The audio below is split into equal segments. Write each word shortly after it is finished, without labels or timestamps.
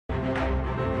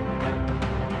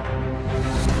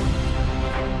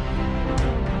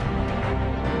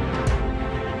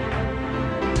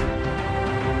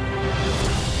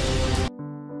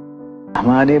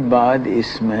हमारे बाद इस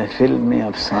महफिल में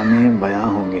अफसाने बयां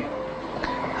होंगे,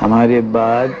 हमारे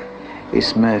बाद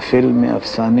इस महफिल में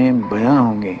अफसाने बयां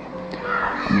होंगे।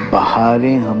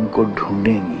 बहारें हमको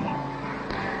ढूंढेंगी,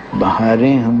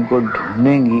 बहारें हमको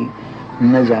ढूंढेंगी,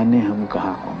 न जाने हम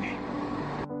कहाँ होंगे।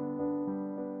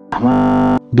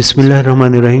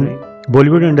 बिस्मिल्लाहिर्रहमानिर्रहीम।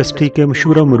 बॉलीवुड इंडस्ट्री के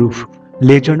मशहूर और मरूफ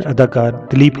लेजेंड अदाकार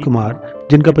दिलीप कुमार,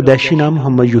 जिनका पैदाइशी नाम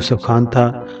मोहम्मद यूसुफ खान था,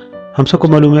 हम सबको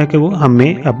मालूम है कि वो हम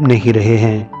में अब नहीं रहे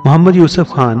हैं। मोहम्मद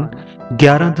यूसुफ खान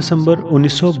 11 दिसंबर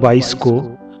 1922 को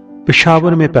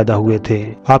पेशावर में पैदा हुए थे।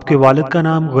 आपके वालिद का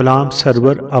नाम गुलाम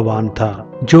सरवर अवान था,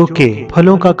 जो कि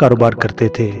फलों का कारोबार करते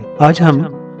थे। आज हम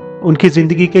उनकी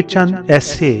जिंदगी के चंद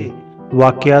ऐसे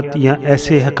वाकयात या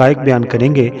ऐसे हकायक बयान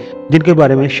करेंगे जिनके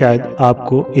बारे में शायद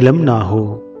आपको इल्म ना हो।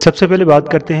 सबसे पहले बात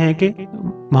करते हैं कि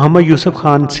मोहम्मद यूसुफ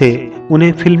खान से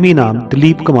उन्हें फिल्मी नाम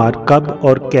दिलीप कुमार कब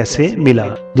और कैसे मिला।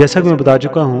 जैसा कि मैं बता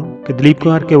चुका हूं कि दिलीप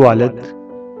कुमार के वालिद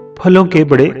फलों के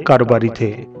बड़े कारोबारी थे।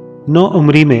 9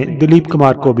 उम्री में दिलीप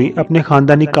कुमार को भी अपने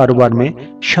खानदानी कारोबार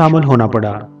में शामिल होना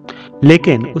पड़ा,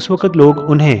 लेकिन उस वक्त लोग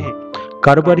उन्हें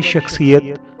कारोबारी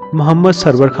शख्सियत मोहम्मद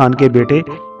सरवर खान के बेटे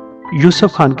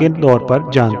यूसुफ खान के तौर पर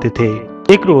जानते थे।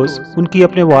 एक रोज उनकी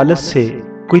अपने वालिद से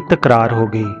कोई तकरार हो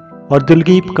गई और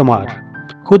दिलीप कुमार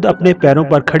खुद अपने पैरों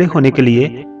पर खड़े होने के लिए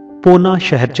पूना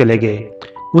शहर चले गए।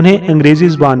 उन्हें अंग्रेजी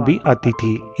जुबान भी आती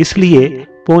थी, इसलिए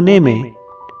पुणे में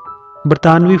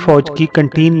बरतानवी फौज की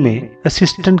कैंटीन में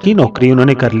असिस्टेंट की नौकरी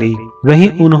उन्होंने कर ली। वहीं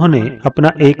उन्होंने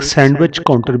अपना एक सैंडविच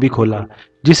काउंटर भी खोला,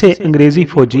 जिसे अंग्रेजी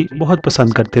फौजी बहुत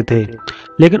पसंद करते थे।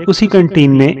 लेकिन उसी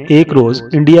कैंटीन में एक रोज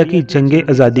इंडिया की जंगे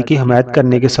आज़ादी की हमायत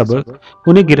करने के सबब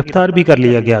उन्हें गिरफ्तार भी कर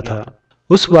लिया गया था।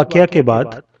 उस वाकया के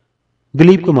बाद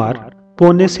दिलीप कुमार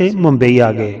पुणे से मुंबई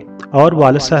आ गए और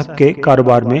वालिद साहब के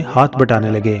कारोबार में हाथ बटाने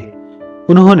लगे।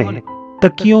 उन्होंने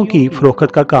तकियों की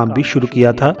फरोख्त का काम भी शुरू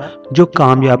किया था, जो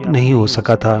कामयाब नहीं हो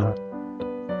सका था।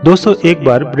 दोस्तों, एक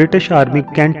बार ब्रिटिश आर्मी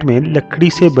कैंट में लकड़ी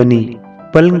से बनी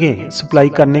पलंगें सप्लाई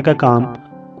करने का काम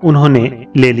उन्होंने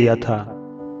ले लिया था।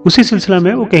 उसी सिलसिला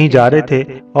में वो कहीं जा रहे थे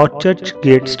और चर्च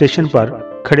गेट स्टेशन पर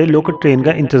खड़े लोकल ट्रेन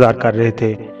का इंतजार कर रहे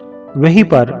थे। वहीं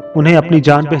पर उन्हें अपनी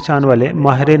जान पहचान वाले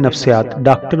माहिर नफ्सियात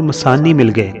डॉक्टर मसानी मिल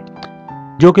गए,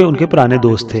 जो कि उनके पुराने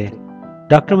दोस्त थे।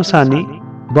 डॉक्टर मसानी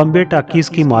बॉम्बे टाकीज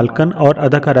की मालकन और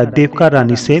अदाकारा देविका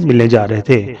रानी से मिलने जा रहे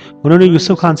थे। उन्होंने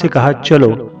यूसुफ खान से कहा, चलो,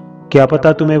 क्या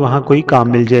पता तुम्हें वहां कोई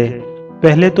काम मिल जाए।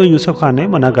 पहले तो यूसुफ खान ने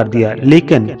मना कर दिया,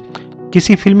 लेकिन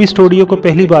किसी फिल्मी स्टूडियो को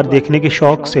पहली बार देखने के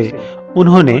शौक से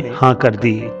उन्होंने हाँ कर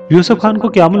दी। यूसुफ खान को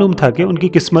क्या मालूम था कि उनकी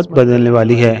किस्मत बदलने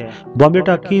वाली है। बॉम्बे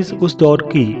टाकीज उस दौर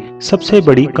की सबसे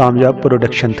बड़ी कामयाब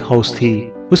प्रोडक्शन हाउस थी।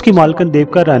 उसकी मालकन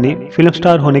देविका रानी फिल्म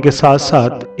स्टार होने के साथ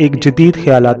साथ एक जदीद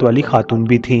ख्यालात वाली खातून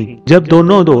भी थी। जब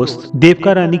दोनों दोस्त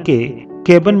देविका रानी के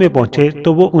केबिन में पहुंचे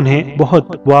तो वो उन्हें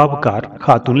बहुत वाबकार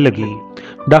खातून लगी।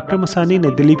 डॉक्टर मसानी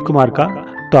ने दिलीप कुमार का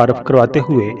तारुफ करवाते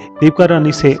हुए देविका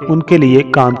रानी से उनके लिए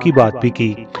काम की बात भी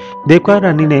की। देविका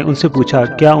रानी ने उनसे पूछा,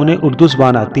 क्या उन्हें उर्दू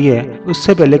जुबान आती है।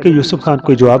 उससे पहले कि यूसुफ खान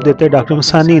को जवाब देते, डॉक्टर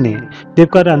मसानी ने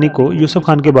देविका रानी को यूसुफ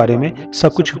खान के बारे में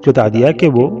सब कुछ बता दिया कि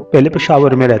वो पहले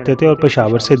पेशावर में रहते थे और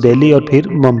पेशावर से दिल्ली और फिर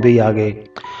मुंबई आ गए।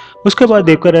 उसके बाद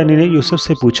देविका रानी ने यूसुफ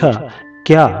से पूछा,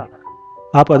 क्या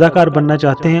आप अदाकार बनना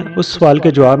चाहते हैं। उस सवाल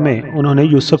के जवाब में उन्होंने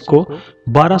यूसुफ को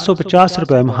 1250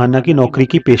 रुपए महाना की नौकरी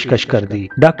की पेशकश कर दी।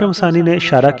 डॉक्टर मसानी ने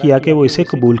इशारा किया कि वो इसे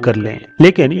कबूल कर लें,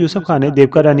 लेकिन यूसुफ खान ने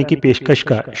देविका रानी की पेशकश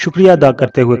का शुक्रिया अदा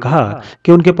करते हुए कहा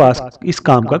कि उनके पास इस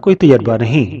काम का कोई तजर्बा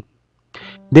नहीं।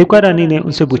 देविका रानी ने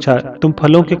उनसे पूछा, तुम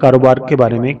फलों के कारोबार के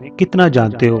बारे में कितना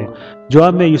जानते हो।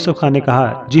 जवाब में यूसुफ खान ने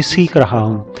कहा, जी सीख रहा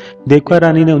हूँ। देविका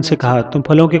रानी ने उनसे कहा, तुम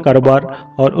फलों के कारोबार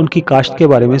और उनकी काश्त के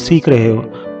बारे में सीख रहे हो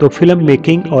तो फिल्म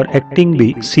मेकिंग और एक्टिंग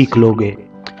भी सीख लोगे।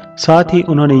 साथ ही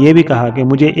उन्होंने ये भी कहा कि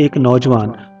मुझे एक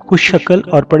नौजवान खुश शक्ल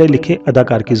और पढ़े लिखे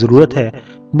अदाकार की जरूरत है।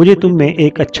 मुझे तुम में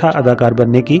एक अच्छा अदाकार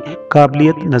बनने की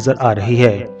काबिलियत नजर आ रही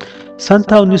है। सन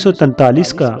था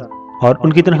 1943 का और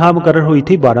उनकी तनख्वाह मुकर्रर हुई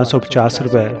थी 1250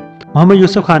 रुपए। मोहम्मद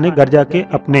यूसुफ खान ने घर जाके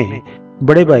अपने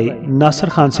बड़े भाई नासिर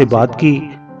खान से बात की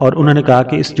और उन्होंने कहा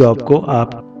कि इस जॉब को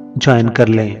आप ज्वाइन कर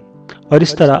लें, और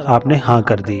इस तरह आपने हाँ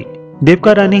कर दी।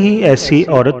 देविका रानी ही ऐसी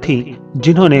औरत थी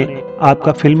जिन्होंने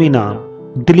आपका फिल्मी नाम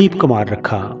दिलीप कुमार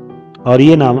रखा, और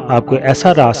ये नाम आपको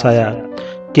ऐसा रास आया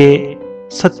कि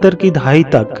 70 की दहाई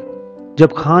तक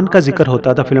जब खान का जिक्र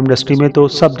होता था फिल्म इंडस्ट्री में तो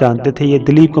सब जानते थे ये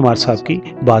दिलीप कुमार साहब की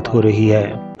बात हो रही है।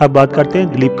 अब बात करते हैं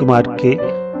दिलीप कुमार के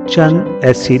चंद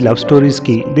ऐसी लव स्टोरीज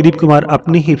की। दिलीप कुमार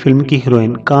अपनी ही फिल्म की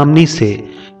हीरोइन कामनी से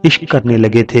इश्क करने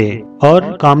लगे थे,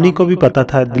 और कामनी को भी पता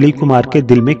था दिलीप कुमार के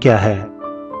दिल में क्या है,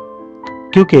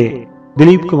 क्योंकि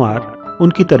दिलीप कुमार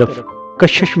उनकी तरफ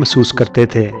कशिश महसूस करते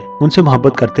थे, उनसे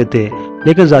मोहब्बत करते थे,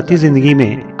 लेकिन जाती जिंदगी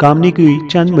में कामनी की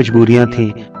चंद मजबूरियां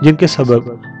थीं जिनके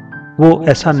सबब वो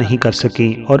ऐसा नहीं कर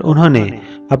सकी और उन्होंने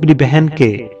अपनी बहन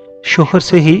के शोहर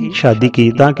से ही शादी की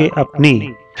ताकि अपनी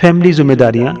फैमिली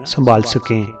जिम्मेदारियां संभाल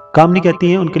सकें। कामनी कहती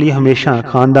हैं उनके लिए हमेशा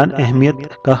खानदान अहमियत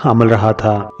का हामिल रहा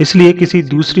था, इसलिए किसी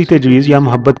दूसरी तजवीज या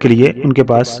मोहब्बत के लिए उनके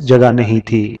पास जगह नहीं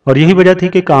थी। और यही वजह थी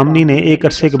कि कामनी ने एक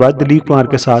अरसे के बाद दिलीप कुमार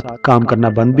के साथ काम करना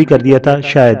बंद भी कर दिया था।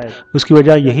 शायद उसकी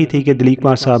वजह यही थी कि दिलीप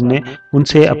कुमार साहब ने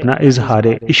उनसे अपना इजहार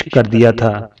इश्क कर दिया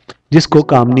था, जिसको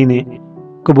कामनी ने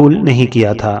कबूल नहीं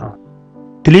किया था।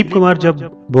 दिलीप कुमार जब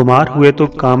बीमार हुए तो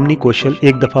कामनी कौशल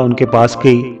एक दफा उनके पास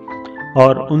गई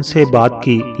और उनसे बात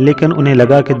की, लेकिन उन्हें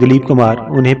लगा कि दिलीप कुमार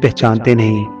उन्हें पहचानते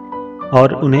नहीं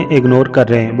और उन्हें इग्नोर कर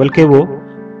रहे हैं, बल्कि वो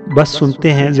बस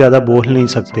सुनते हैं, ज्यादा बोल नहीं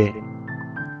सकते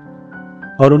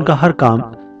और उनका हर काम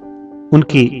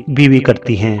उनकी बीवी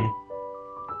करती हैं।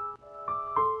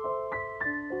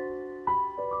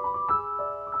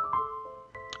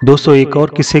 दोस्तों, एक और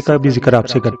किस्से का भी जिक्र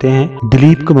आपसे करते हैं।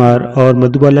 दिलीप कुमार और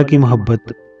मधुबाला की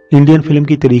मोहब्बत इंडियन फिल्म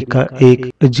की तारीख का एक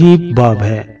अजीब बाब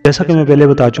है। जैसा कि मैं पहले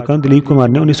बता चुका हूं, दिलीप कुमार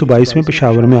ने 1922 में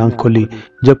पेशावर में आंख खोली,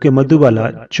 जबकि मधुबाला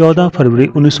 14 फरवरी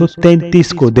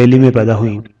 1933 को दिल्ली में पैदा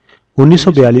हुई।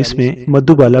 1942 में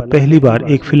मधुबाला पहली बार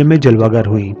एक फिल्म में जलवागर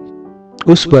हुई।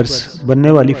 उस वर्ष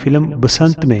बनने वाली फिल्म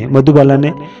बसंत में मधुबाला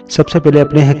ने सबसे पहले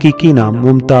अपने हकीकी नाम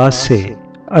मुमताज से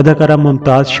अदाकारा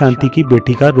मुमताज शांति की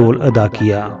बेटी का रोल अदा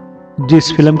किया,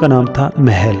 जिस फिल्म का नाम था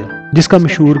महल, जिसका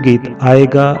मशहूर गीत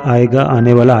आएगा आएगा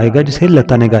आने वाला आएगा, जिसे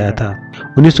लता ने गाया था।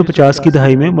 1950 की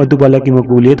दहाई में मधुबाला की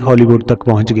मकबूलियत हॉलीवुड तक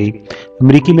पहुंच गई।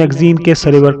 अमेरिकी मैगजीन के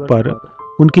सरेवर्क पर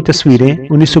उनकी तस्वीरें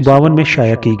 1952 में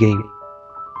शाया की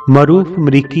गईं। मरूफ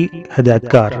अमेरिकी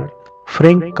हदायतकार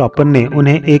फ्रैंक कापर ने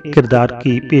उन्हें एक किरदार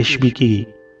की पेशगी की।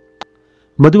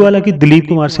 मधुबाला की दिलीप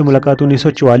कुमार से मुलाकात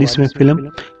 1944 में फिल्म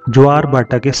ज्वार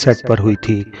भाटा के सेट पर हुई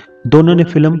थी। दोनों ने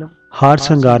फिल्म हार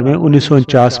संगार में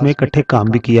 1949 में इकट्ठे काम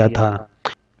भी किया था।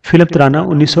 फिल्म तराना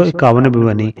 1951 में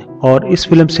बनी और इस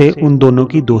फिल्म से उन दोनों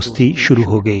की दोस्ती शुरू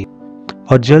हो गई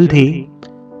और जल्द ही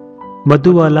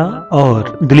मधुबाला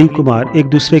और दिलीप कुमार एक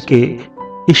दूसरे के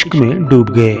इश्क में डूब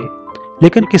गए,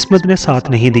 लेकिन किस्मत ने साथ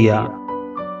नहीं दिया।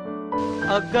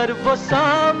 अगर वो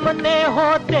सामने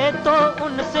होते तो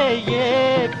उनसे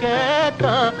ये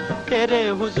कहता, तेरे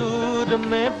हुजूर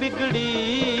में बिगड़ी,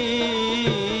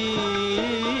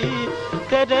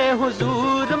 तेरे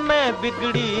हुजूर में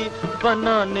बिगड़ी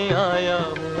बनाने आया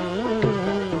हूँ,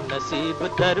 नसीब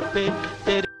दर पे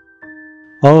तेरे।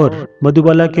 और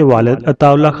मधुबाला के वालिद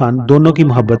अताउल्ला खान दोनों की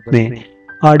मोहब्बत में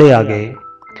आड़े आ गए।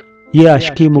 ये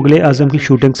आशिकी मुगले आजम की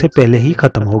शूटिंग से पहले ही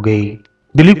खत्म हो गई।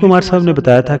 दिलीप कुमार साहब ने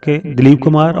बताया था कि दिलीप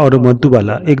कुमार और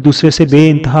मधुबाला एक दूसरे से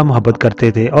बेइंतहा मोहब्बत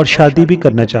करते थे और शादी भी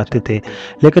करना चाहते थे,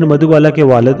 लेकिन मधुबाला के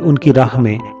वालिद उनकी राह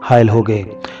में हायल हो गए।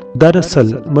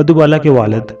 दरअसल मधुबाला के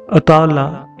वालिद अताउल्ला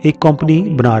एक कंपनी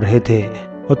बना रहे थे।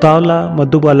 अताउल्ला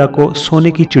मधुबाला को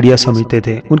सोने की चिड़िया समझते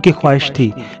थे। उनकी ख्वाहिश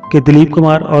थी कि दिलीप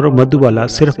कुमार और मधुबाला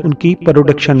सिर्फ उनकी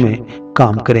प्रोडक्शन में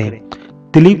काम करें।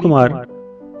 दिलीप कुमार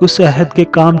उस अहद के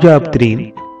कामयाब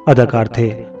तरीन अदाकार थे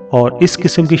और इस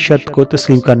किस्म की शर्त को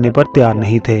तस्लीम करने पर तैयार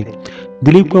नहीं थे।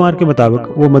 दिलीप कुमार के मुताबिक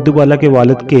वो मधुबाला के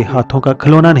वालिद के हाथों का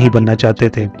खिलौना नहीं बनना चाहते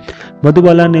थे।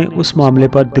 मधुबाला ने उस मामले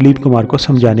पर दिलीप कुमार को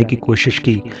समझाने की कोशिश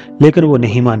की, लेकिन वो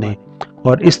नहीं माने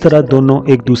और इस तरह दोनों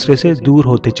एक दूसरे से दूर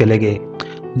होते चले गए।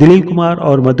 दिलीप कुमार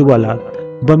और मधुबाला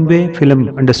बॉम्बे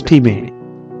फिल्म इंडस्ट्री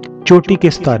में चोटी के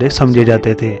सितारे समझे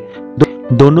जाते थे।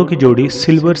 दोनों की जोड़ी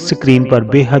सिल्वर स्क्रीन पर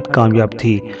बेहद कामयाब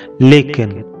थी,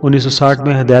 लेकिन 1960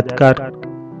 में हदायतकार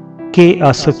के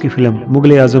आसफ की फिल्म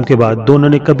मुगले आजम के बाद दोनों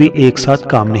ने कभी एक साथ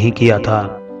काम नहीं किया था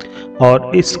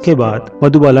और इसके बाद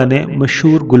मधुबाला ने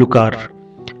मशहूर गुलकार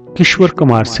किशोर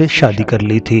कुमार से शादी कर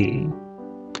ली थी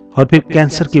और फिर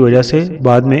कैंसर की वजह से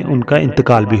बाद में उनका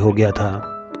इंतकाल भी हो गया था।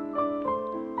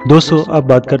 दोस्तों, अब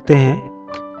बात करते हैं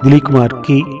दिलीप कुमार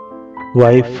की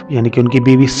वाइफ यानी कि उनकी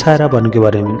बीवी सायरा बानो के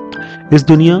बारे में। इस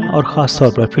दुनिया और ख़ास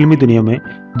तौर पर फिल्मी दुनिया में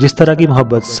जिस तरह की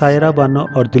मोहब्बत सायरा बानो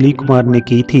और दिलीप कुमार ने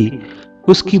की थी,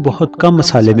 उसकी बहुत कम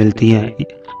मिसालें मिलती हैं।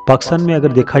 पाकिस्तान में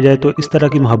अगर देखा जाए तो इस तरह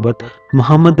की मोहब्बत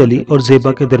मोहम्मद अली और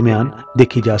ज़ेबा के दरमियान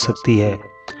देखी जा सकती है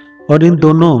और इन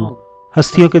दोनों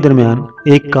हस्तियों के दरमियान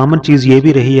एक कॉमन चीज़ ये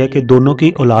भी रही है कि दोनों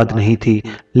की औलाद नहीं थी,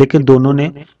 लेकिन दोनों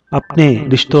ने अपने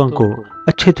रिश्तों को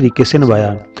अच्छे तरीके से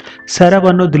निभाया। सायरा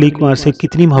बानो दिलीप कुमार से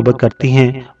कितनी मोहब्बत करती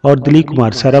हैं और दिलीप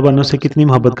कुमार सायरा बानो से कितनी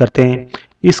मोहब्बत करते हैं,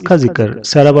 इसका जिक्र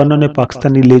सायरा बानो ने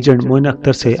पाकिस्तानी लेजेंड मोइन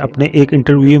अख्तर से अपने एक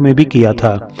इंटरव्यू में भी किया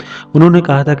था। उन्होंने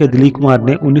कहा था कि दिलीप कुमार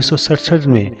ने 1967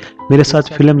 में मेरे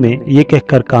साथ फिल्म में ये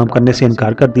कहकर काम करने से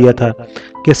इनकार कर दिया था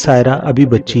कि सायरा अभी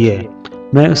बच्ची है,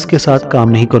 मैं उसके साथ काम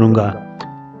नहीं करूँगा।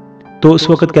 तो उस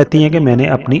वक्त कहती हैं कि मैंने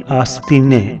अपनी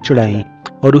आस्तीनें चढ़ाई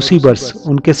और उसी वर्ष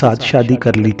उनके साथ शादी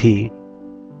कर ली थी।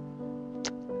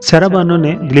 सायरा बानो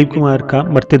ने दिलीप कुमार का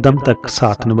मरते दम तक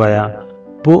साथ निभाया।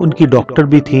 वो उनकी डॉक्टर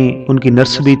भी थी, उनकी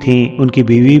नर्स भी थी, उनकी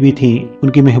बीवी भी थी,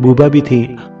 उनकी महबूबा भी थी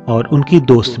और उनकी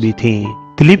दोस्त भी थी।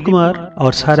 दिलीप कुमार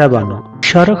और सायरा बानो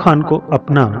शाहरुख खान को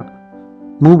अपना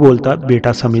मुंह बोलता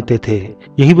बेटा समझते थे।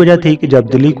 यही वजह थी कि जब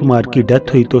दिलीप कुमार की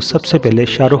डेथ हुई तो सबसे पहले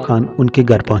शाहरुख खान उनके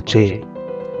घर पहुंचे।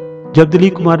 जब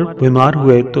दिलीप कुमार बीमार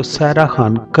हुए तो सायरा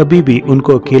खान कभी भी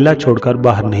उनको अकेला छोड़कर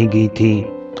बाहर नहीं गई थी।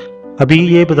 अभी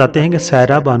ये बताते हैं कि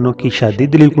सायरा बानो की शादी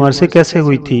दिलीप कुमार से कैसे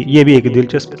हुई थी। ये भी एक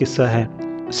दिलचस्प किस्सा है।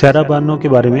 सायरा बानो के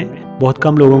बारे में बहुत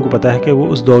कम लोगों को पता है कि वो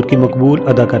उस दौर की मकबूल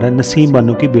अदाकारा नसीम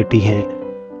बानो की बेटी हैं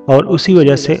और उसी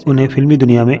वजह से उन्हें फिल्मी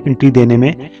दुनिया में एंट्री देने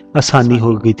में आसानी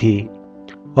हो गई थी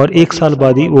और 1 साल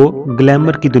बाद ही वो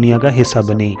ग्लैमर की दुनिया का हिस्सा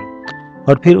बनी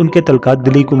और फिर उनके तल्लुकात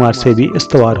दिलीप कुमार से भी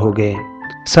इस्तवार हो गए।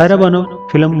 सायरा बानो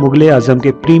फिल्म मुगले आजम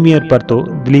के प्रीमियर पर तो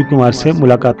दिलीप कुमार से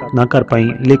मुलाकात ना कर पाई,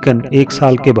 लेकिन 1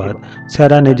 साल के बाद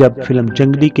सायरा ने जब फिल्म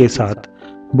जंगली के साथ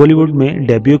बॉलीवुड में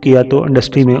डेब्यू किया तो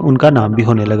इंडस्ट्री में उनका नाम भी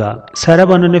होने लगा। सायरा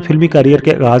बानो ने फिल्मी करियर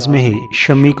के आगाज में ही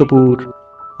शम्मी कपूर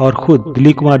और खुद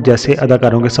दिलीप कुमार जैसे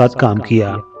अदाकारों के साथ काम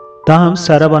किया। ताहम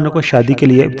सायरा बानो को शादी के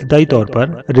लिए इब्तिदाई तौर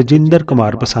पर राजेंद्र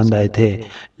कुमार पसंद आए थे,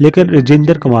 लेकिन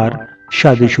राजेंद्र कुमार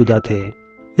शादीशुदा थे।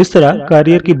 इस तरह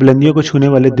करियर की बुलंदियों को छूने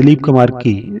वाले दिलीप कुमार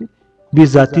की भी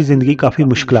जाती जिंदगी काफी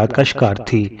मुश्किलात का शिकार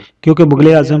थी, क्योंकि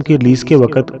मुगले आजम की रिलीज के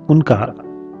वक्त उनका,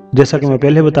 जैसा कि मैं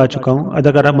पहले बता चुका हूं,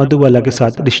 अदाकारा मधुबाला के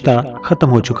साथ रिश्ता खत्म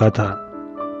हो चुका था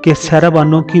कि सायरा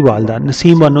बानो की वालदा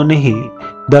नसीम बानो ने ही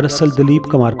दरअसल दिलीप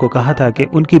कुमार को कहा था कि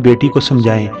उनकी बेटी को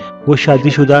समझाएं वो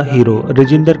शादीशुदा हीरो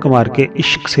राजेंद्र कुमार के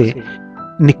इश्क से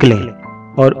निकलें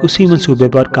और उसी मंसूबे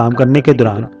पर काम करने के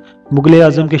दौरान मुगले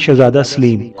आजम के शहजादा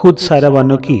सलीम खुद सायरा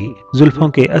बानो की जुल्फों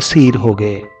के असीर हो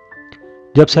गए।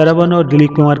 जब सायरा बानो और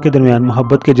दिलीप कुमार के दरमियान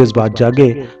मोहब्बत के जज्बात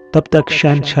जागे तब तक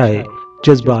शहंशाह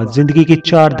जज्बात जिंदगी की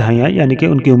 4 दहाइयां यानी कि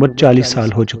उनकी उम्र 40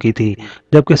 साल हो चुकी थी,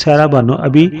 जबकि सायरा बानो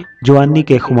अभी जवानी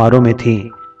के खुमारों में थी,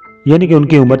 यानी कि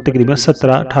उनकी उम्र तकरीबन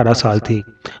 17-18 साल थी।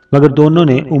 मगर दोनों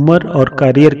ने उम्र और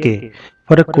करियर के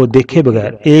फर्क को देखे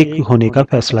बगैर एक होने का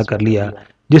फैसला कर लिया,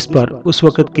 जिस पर उस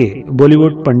वक्त के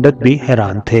बॉलीवुड पंडित भी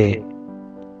हैरान थे।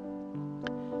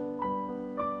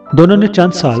 दोनों ने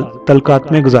चंद साल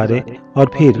तल्लुकात में गुजारे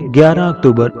और फिर 11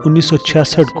 अक्टूबर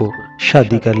 1966 को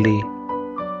शादी कर ली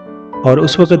और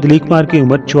उस वक्त दिलीप कुमार की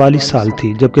उम्र 44 साल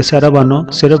थी, जबकि सायरा बानो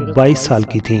सिर्फ 22 साल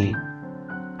की थी।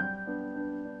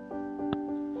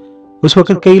 उस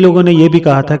वक्त कई लोगों ने यह भी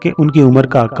कहा था कि उनकी उम्र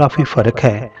का काफी फर्क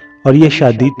है और यह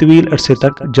शादी तवील अरसे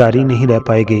तक जारी नहीं रह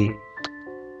पाएगी।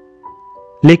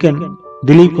 लेकिन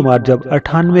दिलीप कुमार जब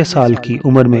 98 साल की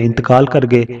उम्र में इंतकाल कर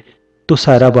गए तो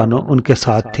सायरा बानो उनके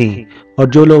साथ थी और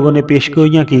जो लोगों ने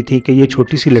पेशगोइयां की थी कि ये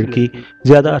छोटी सी लड़की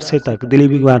ज्यादा अरसे तक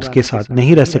दिलीप कुमार के साथ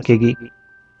नहीं रह सकेगी,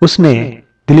 उसने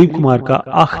दिलीप कुमार का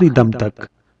आखिरी दम तक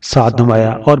साथ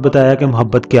निभाया और बताया कि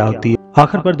मोहब्बत क्या होती है।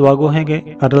 आखिर पर दुआ गो हैं कि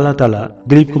अल्लाह ताला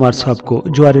दिलीप कुमार साहब को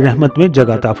जवारी रहमत में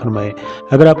जगह अता फरमाए।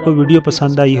 अगर आपको वीडियो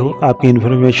पसंद आई हो, आपकी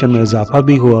इन्फॉर्मेशन में इजाफा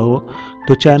भी हुआ हो,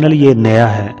 तो चैनल ये नया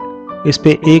है, इस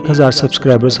पे 1000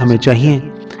 सब्सक्राइबर्स हमें चाहिए।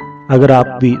 अगर आप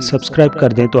भी सब्सक्राइब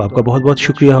कर दें तो आपका बहुत बहुत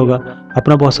शुक्रिया होगा।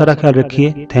 अपना बहुत सारा ख्याल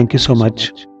रखिए। Thank you so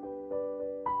much.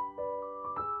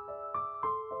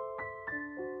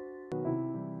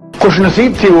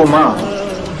 खुशनसीब थी वो माँ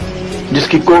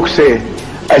जिसकी कोख से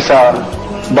ऐसा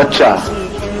बच्चा,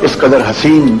 इस कदर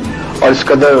हसीन और इस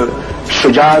कदर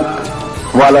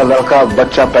शुजात वाला लड़का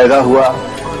बच्चा पैदा हुआ,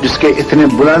 जिसके इतने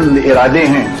बुलंद इरादे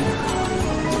हैं।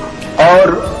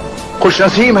 और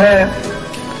खुशनसीब है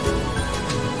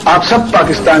आप सब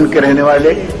पाकिस्तान के रहने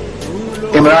वाले,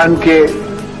 इमरान के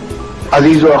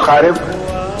अजीज व अकारिब,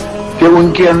 कि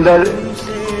उनके अंदर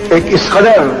एक इस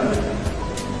कदर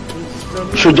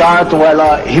शुजात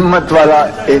वाला, हिम्मत वाला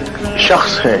एक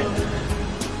शख्स है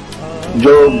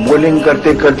जो बॉलिंग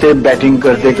करते करते, बैटिंग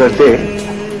करते करते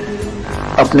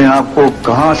अपने आप को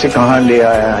कहां से कहां ले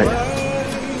आया है।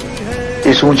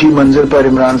 इस ऊंची मंजिल पर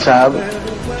इमरान साहब,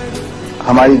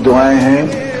 हमारी दुआएं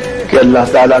हैं कि अल्लाह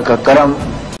ताला का करम।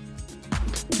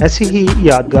 ऐसी ही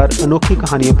यादगार अनोखी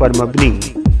कहानियों पर मबनी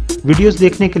वीडियोस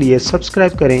देखने के लिए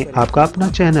सब्सक्राइब करें आपका अपना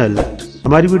चैनल।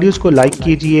 हमारी वीडियोस को लाइक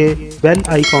कीजिए, बेल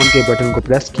आइकॉन के बटन को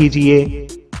प्रेस कीजिए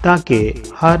ताकि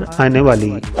हर आने वाली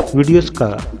वीडियोस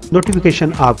का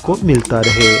नोटिफिकेशन आपको मिलता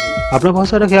रहे। अपना बहुत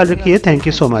सारा ख्याल रखिए। Thank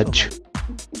you so much.